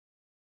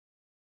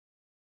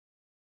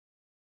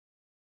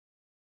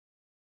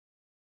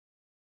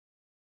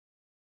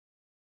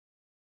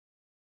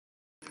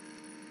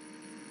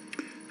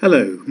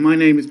Hello, my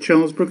name is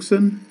Charles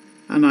Brookson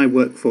and I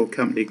work for a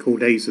company called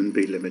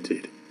Azenby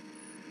Limited.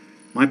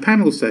 My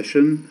panel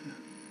session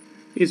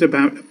is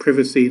about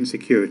privacy and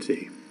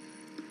security.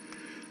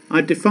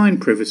 I define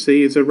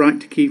privacy as a right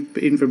to keep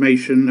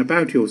information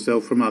about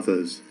yourself from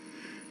others.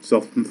 It's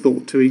often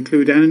thought to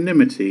include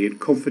anonymity and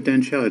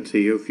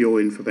confidentiality of your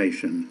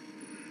information.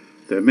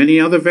 There are many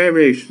other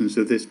variations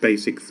of this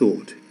basic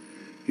thought.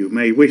 You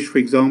may wish, for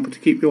example, to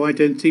keep your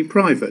identity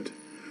private,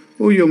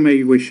 or you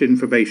may wish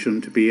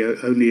information to be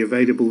only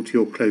available to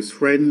your close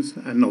friends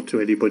and not to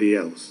anybody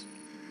else.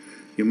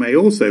 You may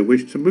also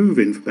wish to move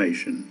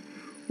information,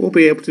 or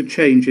be able to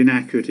change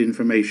inaccurate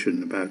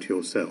information about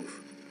yourself.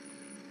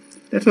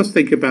 Let us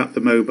think about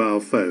the mobile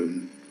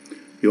phone.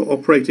 Your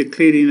operator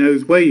clearly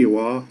knows where you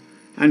are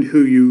and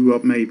who you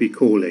may be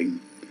calling,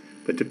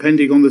 but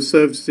depending on the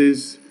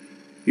services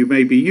you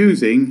may be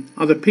using,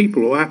 other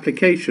people or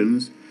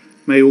applications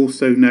may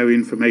also know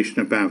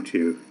information about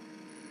you.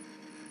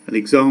 An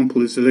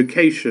example is the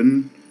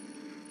location,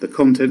 the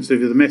contents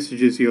of the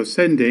messages you're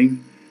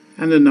sending,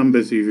 and the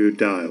numbers you've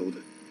dialed.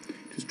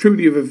 It is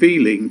truly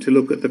revealing to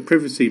look at the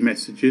privacy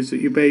messages that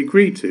you may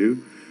agree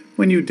to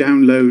when you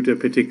download a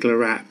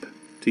particular app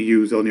to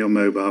use on your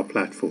mobile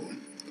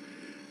platform.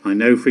 I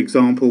know, for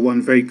example,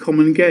 one very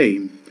common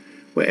game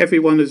where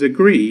everyone has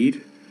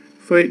agreed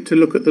for it to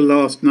look at the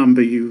last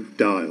number you've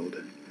dialed.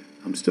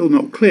 I'm still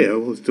not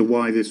clear as to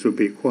why this would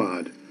be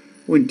required,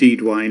 or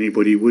indeed why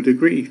anybody would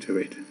agree to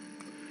it.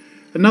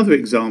 Another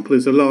example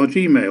is a large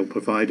email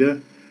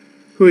provider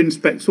who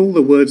inspects all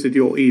the words in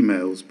your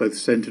emails, both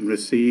sent and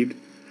received,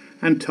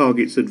 and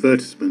targets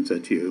advertisements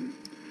at you.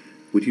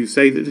 Would you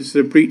say that this is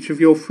a breach of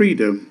your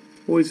freedom,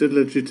 or is it a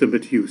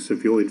legitimate use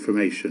of your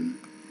information?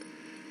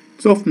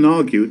 It's often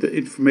argued that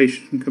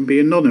information can be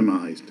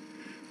anonymized,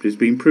 but it has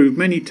been proved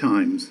many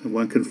times, and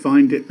one can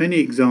find many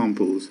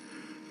examples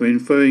of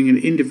inferring an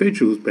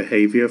individual's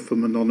behavior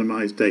from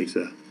anonymized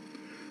data.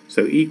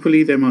 So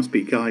equally there must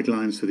be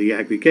guidelines for the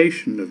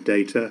aggregation of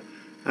data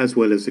as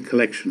well as the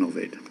collection of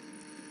it.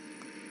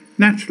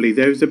 Naturally,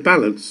 there is a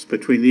balance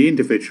between the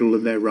individual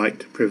and their right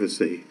to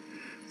privacy.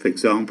 For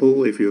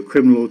example, if you're a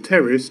criminal or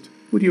terrorist,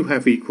 would you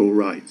have equal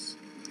rights?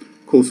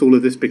 Of course, all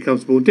of this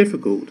becomes more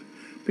difficult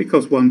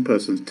because one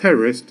person's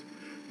terrorist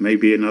may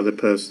be another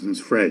person's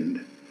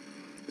friend.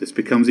 This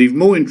becomes even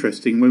more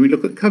interesting when we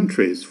look at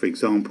countries. For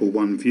example,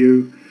 one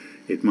view,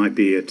 it might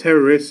be a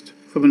terrorist.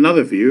 From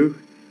another view,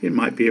 it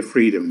might be a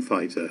freedom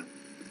fighter.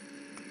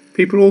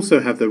 People also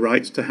have the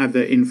rights to have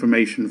their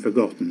information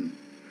forgotten.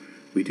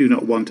 We do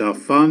not want our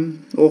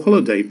fun or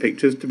holiday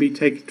pictures to be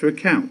taken into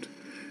account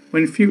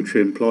when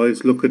future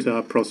employers look at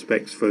our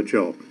prospects for a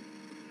job.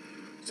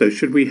 So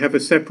should we have a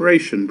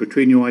separation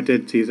between your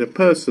identity as a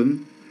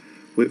person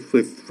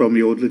from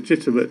your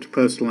legitimate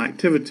personal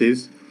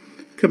activities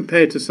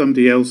compared to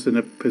somebody else in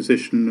a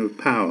position of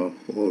power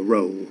or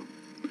role?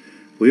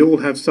 We all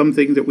have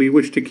something that we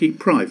wish to keep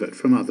private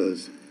from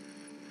others.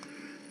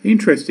 The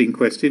interesting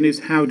question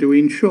is, how do we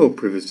ensure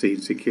privacy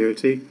and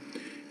security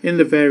in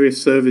the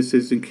various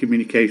services and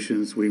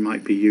communications we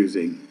might be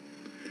using?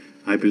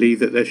 I believe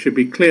that there should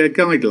be clear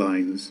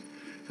guidelines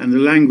and the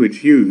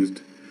language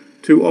used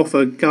to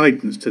offer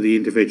guidance to the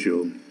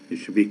individual. It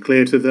should be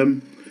clear to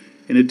them.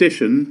 In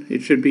addition,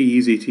 it should be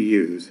easy to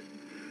use.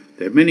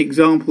 There are many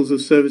examples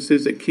of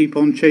services that keep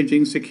on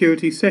changing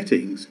security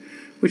settings,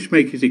 which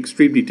make it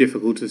extremely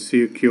difficult to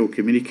secure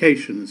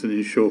communications and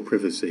ensure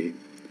privacy.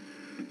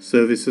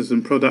 Services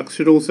and products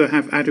should also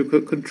have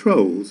adequate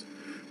controls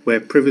where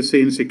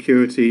privacy and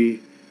security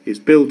is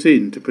built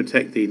in to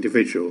protect the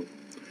individual.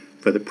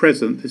 For the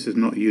present, this is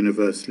not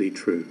universally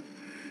true.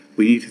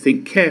 We need to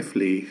think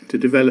carefully to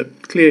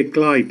develop clear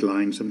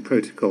guidelines and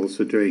protocols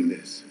for doing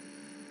this.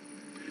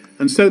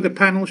 And so the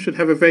panel should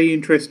have a very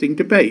interesting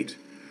debate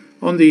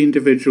on the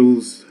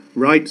individual's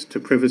rights to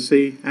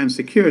privacy and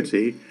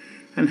security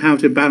and how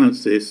to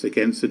balance this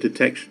against the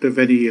detection of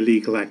any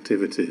illegal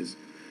activities,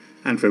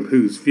 and from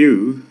whose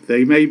view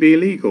they may be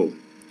illegal.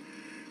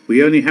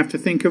 We only have to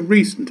think of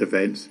recent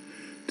events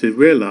to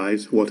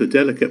realise what a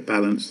delicate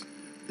balance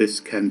this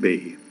can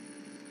be.